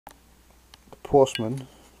postman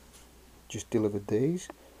just delivered these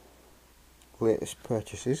latest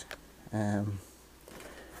purchases.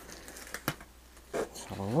 Let's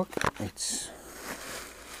have a look. Let's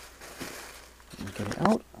get it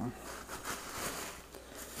out.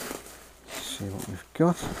 See what we've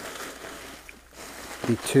got.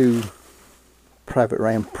 The two Private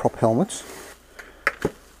Ryan prop helmets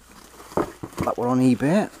that were on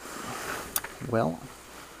eBay. Well,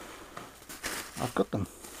 I've got them.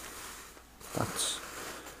 Let's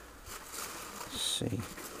see. Here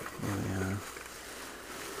we are.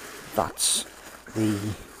 That's the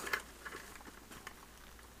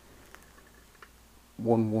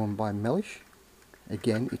one worn by Mellish.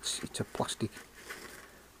 Again, it's a plastic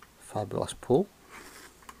fiberglass pull.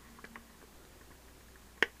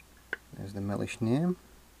 There's the Mellish name.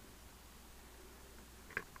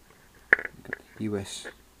 Got the US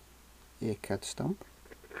ACAD stamp.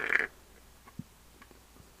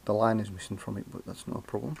 The line is missing from it, but that's no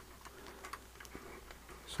problem.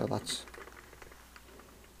 So that's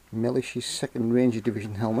Mellish's 2nd Ranger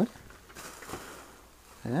Division helmet.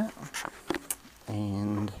 Yeah.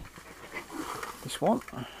 And this one,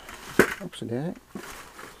 upside down,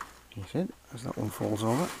 you see, as that one falls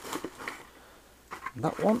over.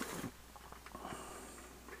 That one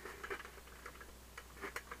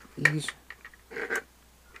is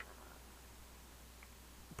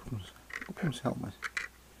Upham's helmet.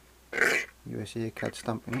 USA CAD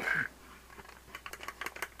stamping it.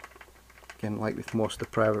 Again, like with most of the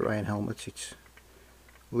Private Ryan helmets, it's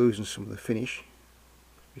losing some of the finish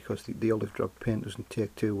because the olive drab paint doesn't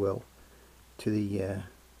take too well to the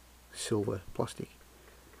silver plastic.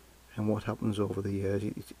 And what happens over the years,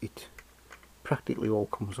 it practically all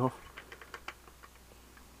comes off.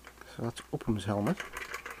 So that's Upham's helmet,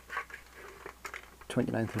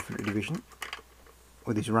 29th Infantry Division,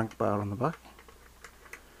 with his rank bar on the back.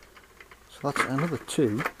 So that's another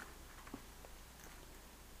two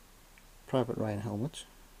Private Ryan helmets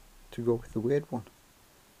to go with the Wade one.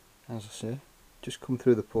 As I say, just come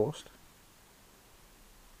through the post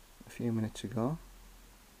a few minutes ago.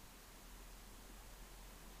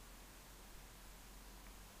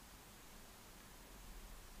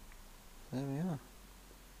 There we are.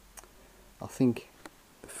 I think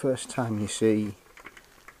the first time you see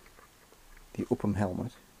the Upham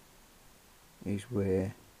helmet is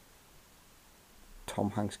where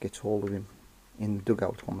Tom Hanks gets hold of him in the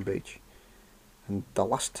dugout on the beach, and the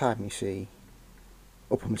last time you see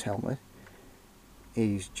Upham's helmet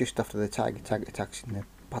is just after the Tiger Tag attacks in the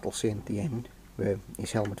battle scene at the end, where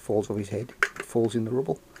his helmet falls over his head, it falls in the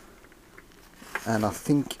rubble. And I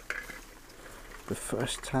think the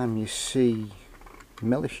first time you see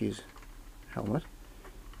Mellish's helmet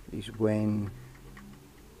is when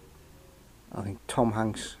I think Tom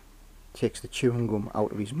Hanks takes the chewing gum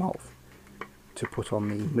out of his mouth to put on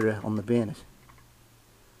the mirror on the bayonet.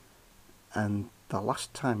 And the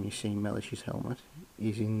last time you see Mellish's helmet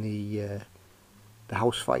is in the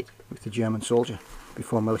house fight with the German soldier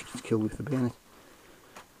before Mellish gets killed with the bayonet.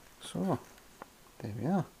 So there we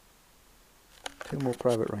are. Two more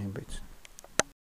Private Ryan bits.